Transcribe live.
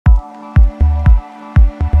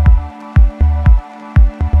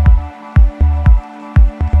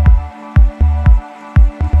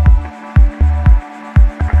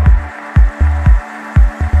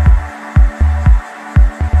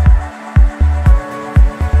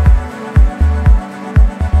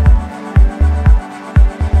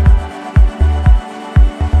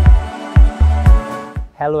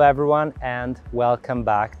Hello everyone and welcome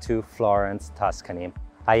back to Florence, Tuscany.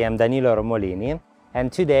 I am Danilo Romolini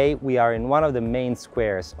and today we are in one of the main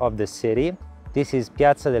squares of the city. This is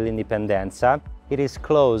Piazza dell'Indipendenza. It is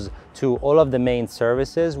close to all of the main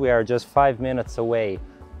services. We are just 5 minutes away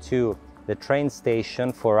to the train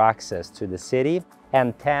station for access to the city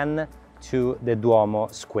and 10 to the Duomo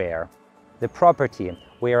square. The property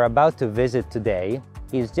we are about to visit today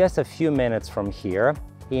is just a few minutes from here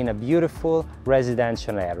in a beautiful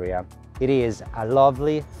residential area. It is a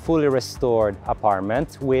lovely, fully restored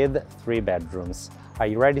apartment with 3 bedrooms. Are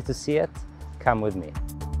you ready to see it? Come with me.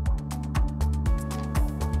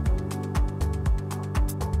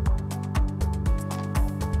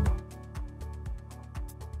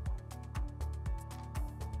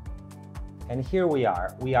 And here we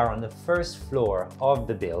are. We are on the first floor of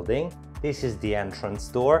the building. This is the entrance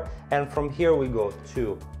door, and from here we go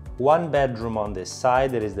to 1 bedroom on this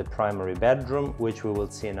side. That is the primary bedroom, which we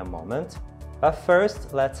will see in a moment. But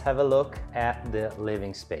first, let's have a look at the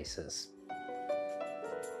living spaces.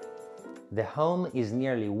 The home is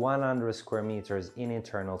nearly 100 square meters in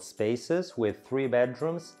internal spaces with 3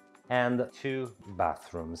 bedrooms and 2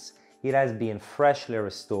 bathrooms. It has been freshly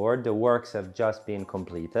restored. The works have just been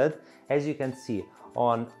completed. As you can see,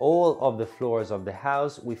 on all of the floors of the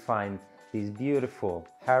house, we find this beautiful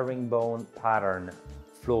herringbone pattern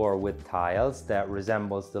floor with tiles that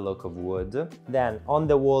resembles the look of wood. Then on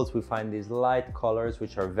the walls we find these light colors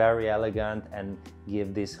which are very elegant and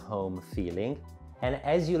give this home feeling. And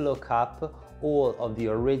as you look up, all of the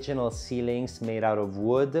original ceilings made out of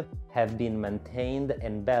wood have been maintained,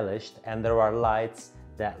 embellished, and there are lights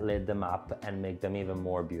that lit them up and make them even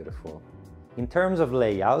more beautiful. In terms of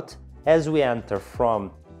layout, as we enter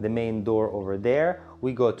from the main door over there,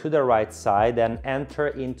 we go to the right side and enter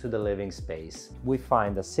into the living space. We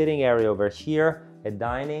find a sitting area over here, a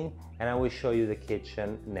dining, and I will show you the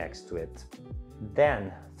kitchen next to it.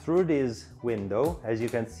 Then, through this window, as you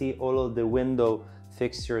can see, all of the window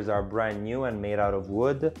fixtures are brand new and made out of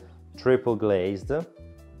wood, triple glazed.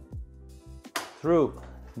 Through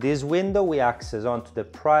this window, we access onto the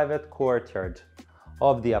private courtyard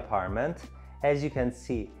of the apartment. As you can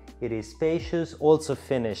see, it is spacious, also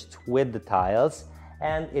finished with the tiles,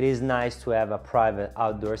 and it is nice to have a private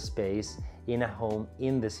outdoor space in a home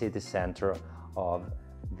in the city center of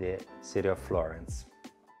the city of Florence.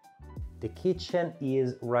 The kitchen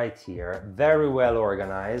is right here, very well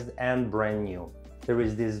organized and brand new. There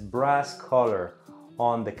is this brass color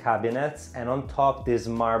on the cabinets and on top this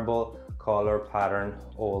marble color pattern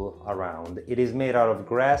all around. It is made out of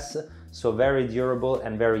grass, so very durable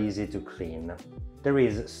and very easy to clean. There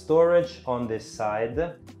is storage on this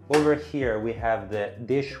side. Over here we have the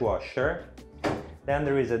dishwasher. Then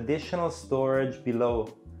there is additional storage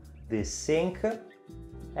below this sink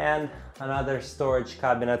and another storage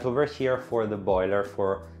cabinet over here for the boiler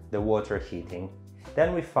for the water heating.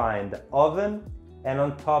 Then we find the oven and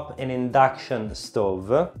on top an induction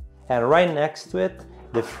stove, and right next to it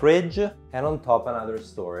the fridge, and on top another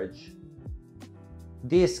storage.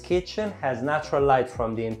 This kitchen has natural light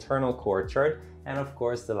from the internal courtyard and of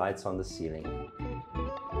course the lights on the ceiling.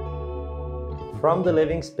 From the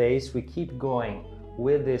living space we keep going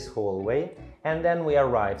with this hallway and then we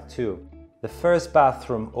arrive to the first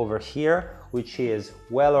bathroom over here, which is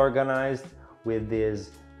well organized with this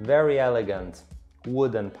very elegant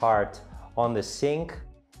wooden part on the sink.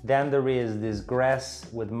 Then there is this grass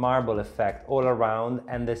with marble effect all around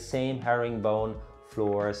and the same herringbone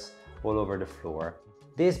floors all over the floor.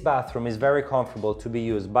 This bathroom is very comfortable to be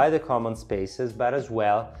used by the common spaces, but as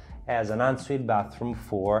well as an ensuite bathroom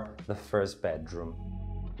for the first bedroom.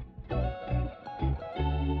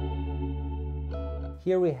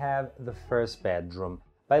 Here we have the first bedroom.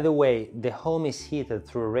 By the way, the home is heated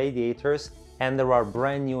through radiators and there are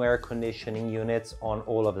brand new air conditioning units on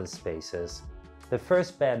all of the spaces. The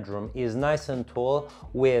first bedroom is nice and tall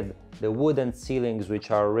with the wooden ceilings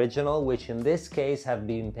which are original, which in this case have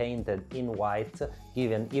been painted in white,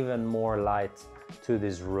 giving even more light to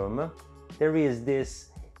this room. There is this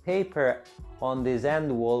paper on this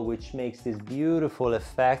end wall which makes this beautiful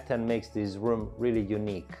effect and makes this room really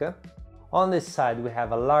unique. On this side we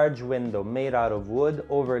have a large window made out of wood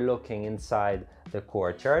overlooking inside the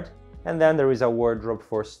courtyard, and then there is a wardrobe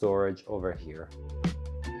for storage over here.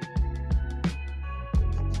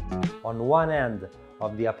 On one end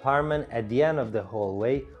of the apartment, at the end of the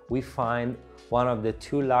hallway, we find one of the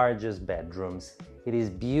 2 largest bedrooms. It is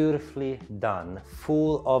beautifully done,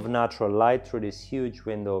 full of natural light through this huge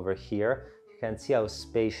window over here. You can see how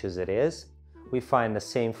spacious it is. We find the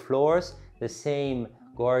same floors, the same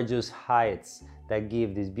gorgeous heights that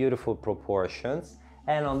give these beautiful proportions,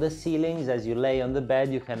 And on the ceilings, as you lay on the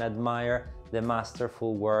bed, you can admire the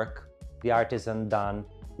masterful work the artisan done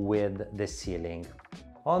with the ceiling.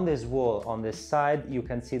 On this wall, on this side, you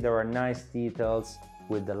can see there are nice details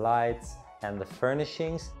with the lights and the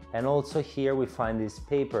furnishings. And also here we find this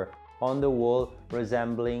paper on the wall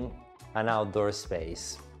resembling an outdoor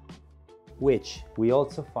space, which we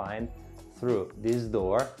also find through this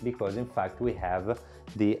door, because in fact we have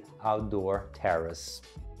the outdoor terrace.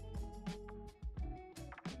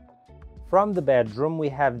 From the bedroom we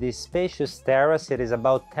have this spacious terrace. It is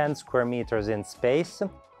about 10 square meters in space,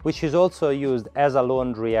 which is also used as a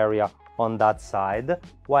laundry area on that side,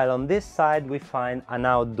 while on this side we find an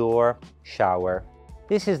outdoor shower.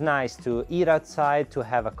 This is nice to eat outside, to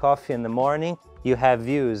have a coffee in the morning. You have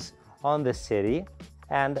views on the city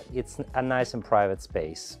and it's a nice and private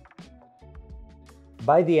space.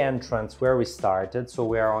 By the entrance where we started, so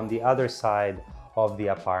we are on the other side of the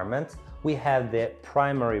apartment, we have the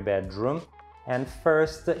primary bedroom, and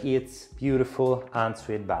first it's beautiful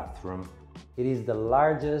ensuite bathroom. It is the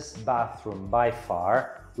largest bathroom by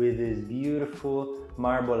far, with this beautiful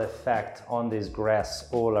marble effect on this grass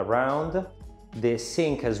all around. The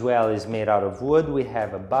sink as well is made out of wood. We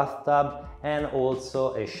have a bathtub and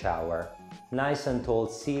also a shower. Nice and tall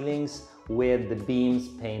ceilings with the beams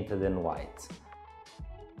painted in white.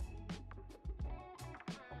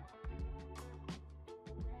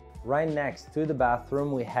 Right next to the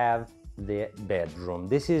bathroom we have the bedroom.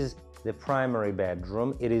 This is the primary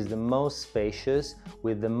bedroom. It is the most spacious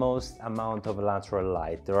with the most amount of natural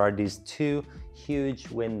light. There are these two huge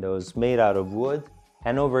windows made out of wood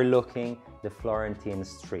and overlooking the Florentine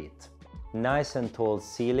street. Nice and tall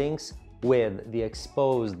ceilings with the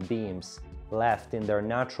exposed beams left in their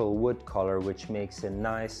natural wood color, which makes it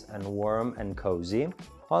nice and warm and cozy.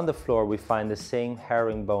 On the floor we find the same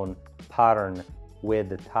herringbone pattern with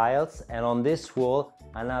the tiles, and on this wall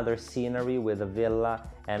another scenery with a villa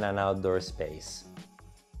and an outdoor space.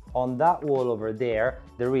 On that wall over there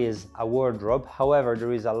is a wardrobe. However,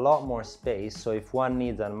 there is a lot more space, so if one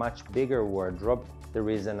needs a much bigger wardrobe, there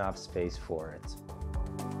is enough space for it.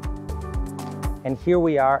 And here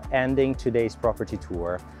we are ending today's property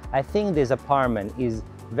tour. I think this apartment is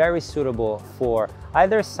very suitable for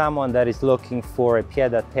either someone that is looking for a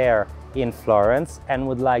pied-à-terre in Florence and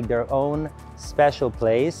would like their own special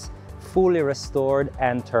place, fully restored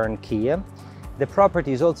and turnkey. The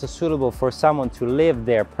property is also suitable for someone to live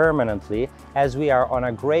there permanently, as we are on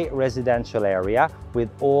a great residential area with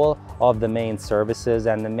all of the main services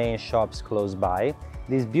and the main shops close by.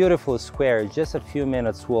 This beautiful square is just a few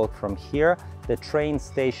minutes walk from here, the train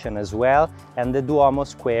station as well, and the Duomo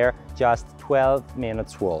square just 12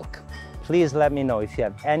 minutes walk. Please let me know if you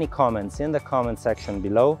have any comments in the comment section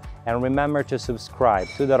below, and remember to subscribe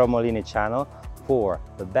to the Romolini channel for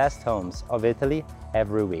the best homes of Italy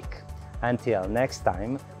every week. Until next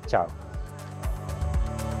time, ciao!